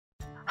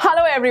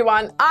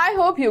everyone, I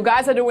hope you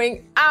guys are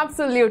doing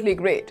absolutely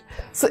great.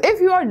 So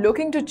if you are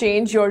looking to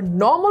change your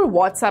normal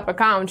WhatsApp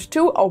account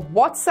to a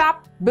WhatsApp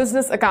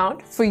business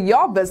account for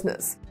your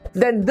business,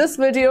 then this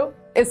video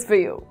is for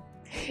you.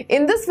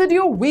 In this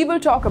video, we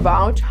will talk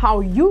about how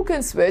you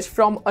can switch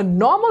from a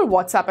normal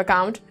WhatsApp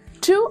account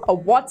to a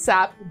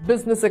WhatsApp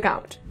business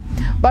account.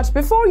 But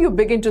before you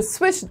begin to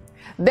switch,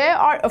 there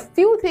are a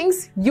few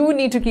things you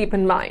need to keep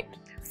in mind.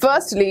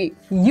 Firstly,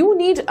 you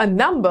need a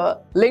number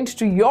linked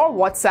to your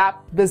WhatsApp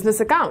business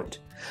account.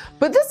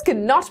 But this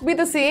cannot be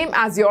the same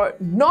as your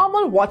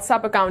normal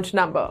WhatsApp account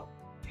number.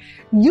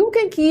 You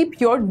can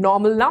keep your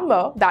normal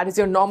number, that is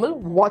your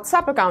normal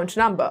WhatsApp account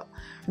number,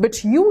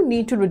 but you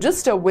need to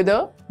register with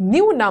a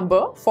new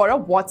number for a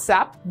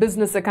WhatsApp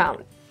business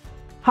account.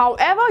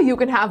 However, you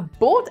can have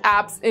both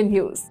apps in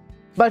use,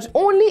 but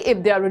only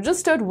if they are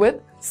registered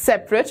with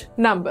separate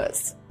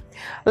numbers.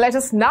 Let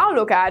us now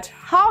look at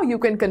how you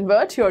can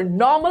convert your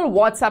normal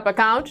WhatsApp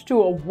account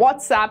to a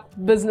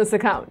WhatsApp business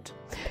account.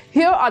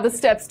 Here are the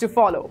steps to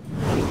follow.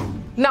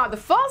 Now, the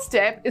first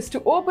step is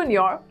to open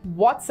your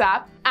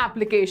WhatsApp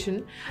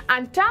application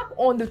and tap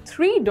on the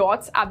three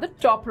dots at the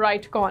top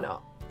right corner.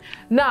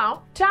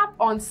 Now, tap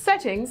on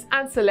Settings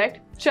and select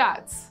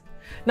Chats.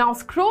 Now,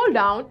 scroll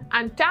down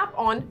and tap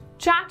on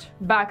Chat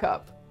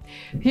Backup.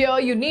 Here,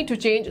 you need to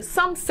change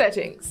some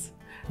settings.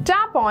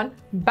 Tap on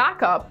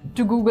Backup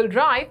to Google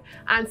Drive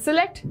and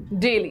select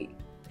Daily.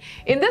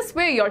 In this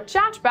way, your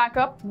chat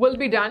backup will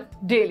be done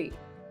daily.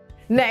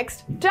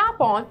 Next,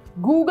 tap on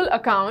Google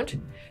Account.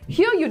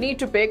 Here you need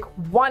to pick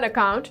one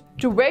account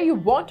to where you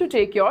want to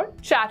take your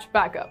chat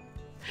backup.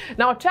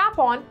 Now tap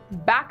on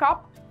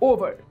Backup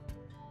Over.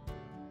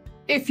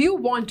 If you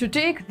want to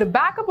take the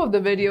backup of the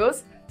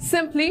videos,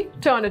 simply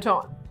turn it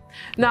on.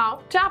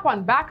 Now tap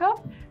on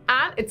Backup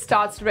and it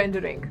starts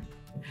rendering.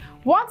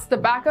 Once the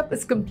backup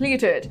is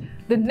completed,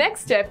 the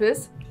next step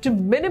is to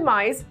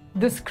minimize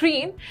the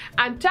screen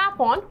and tap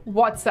on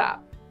WhatsApp.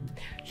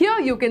 Here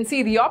you can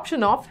see the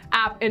option of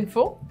App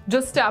Info.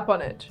 Just tap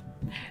on it.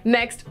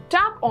 Next,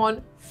 tap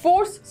on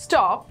Force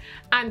Stop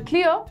and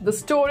clear the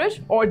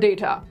storage or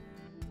data.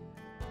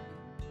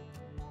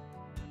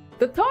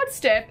 The third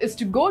step is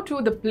to go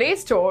to the Play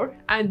Store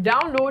and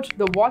download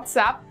the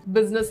WhatsApp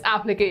business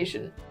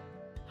application.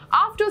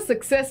 After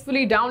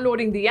successfully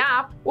downloading the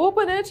app,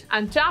 open it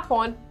and tap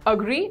on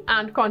Agree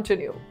and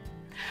Continue.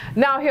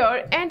 Now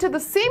here, enter the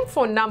same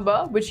phone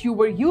number which you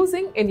were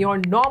using in your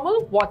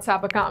normal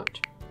WhatsApp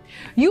account.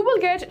 You will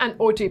get an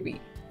OTP.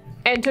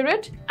 Enter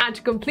it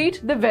and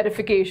complete the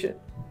verification.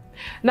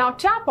 Now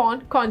tap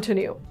on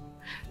Continue.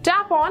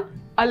 Tap on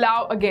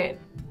Allow again.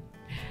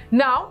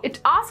 Now it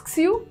asks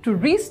you to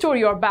restore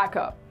your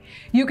backup.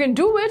 You can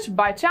do it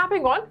by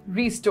tapping on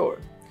Restore.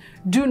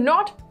 Do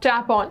not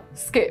tap on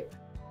Skip.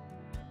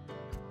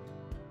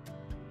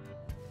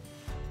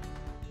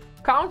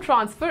 Account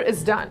transfer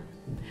is done.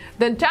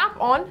 Then tap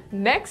on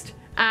Next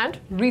and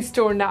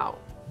Restore Now.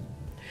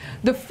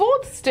 The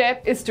fourth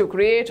step is to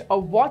create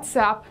a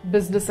WhatsApp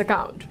business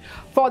account.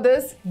 For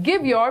this,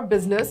 give your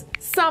business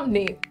some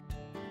name.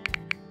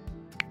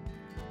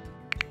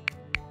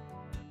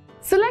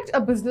 Select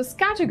a business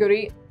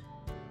category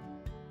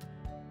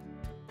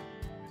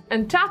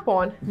and tap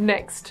on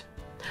Next.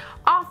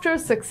 After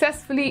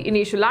successfully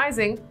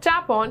initializing,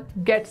 tap on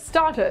Get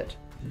Started.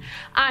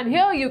 And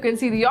here you can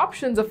see the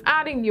options of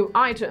adding new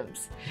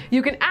items.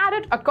 You can add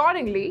it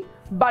accordingly,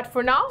 but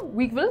for now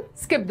we will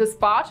skip this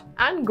part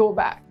and go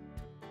back.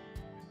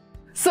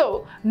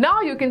 So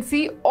now you can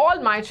see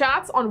all my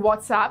chats on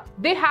WhatsApp.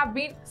 They have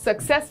been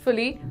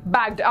successfully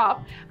backed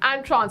up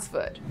and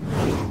transferred.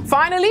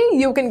 Finally,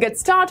 you can get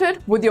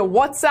started with your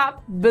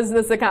WhatsApp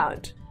business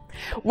account.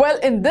 Well,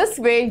 in this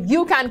way,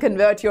 you can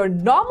convert your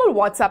normal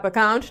WhatsApp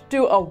account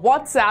to a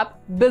WhatsApp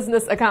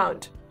business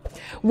account.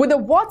 With a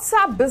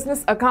WhatsApp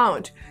business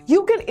account,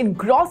 you can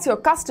engross your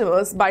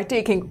customers by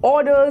taking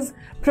orders,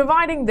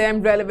 providing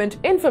them relevant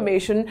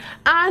information,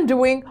 and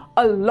doing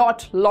a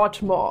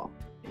lot more.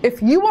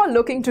 If you are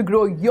looking to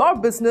grow your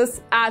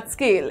business at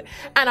scale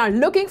and are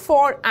looking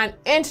for an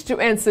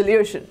end-to-end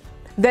solution,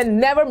 then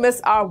never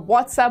miss our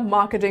WhatsApp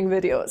marketing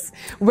videos,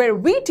 where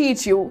we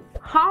teach you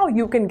how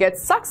you can get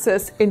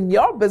success in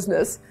your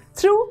business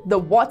through the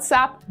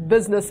WhatsApp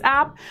business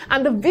app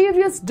and the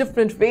various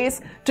different ways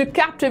to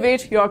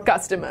captivate your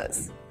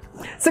customers.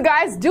 So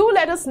guys, do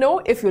let us know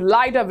if you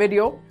liked our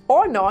video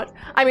or not.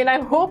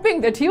 I'm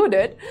hoping that you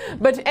did.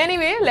 But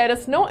anyway, let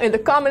us know in the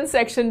comment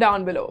section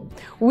down below.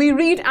 We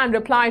read and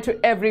reply to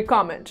every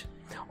comment.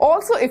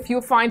 Also, if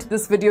you find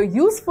this video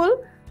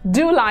useful,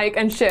 do like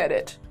and share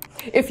it.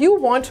 If you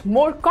want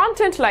more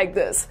content like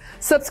this,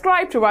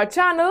 subscribe to our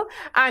channel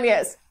and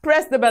yes,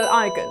 press the bell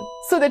icon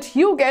so that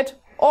you get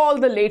all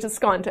the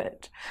latest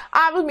content.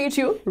 I will meet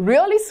you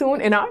really soon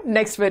in our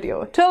next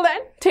video. Till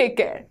then, take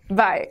care.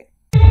 Bye.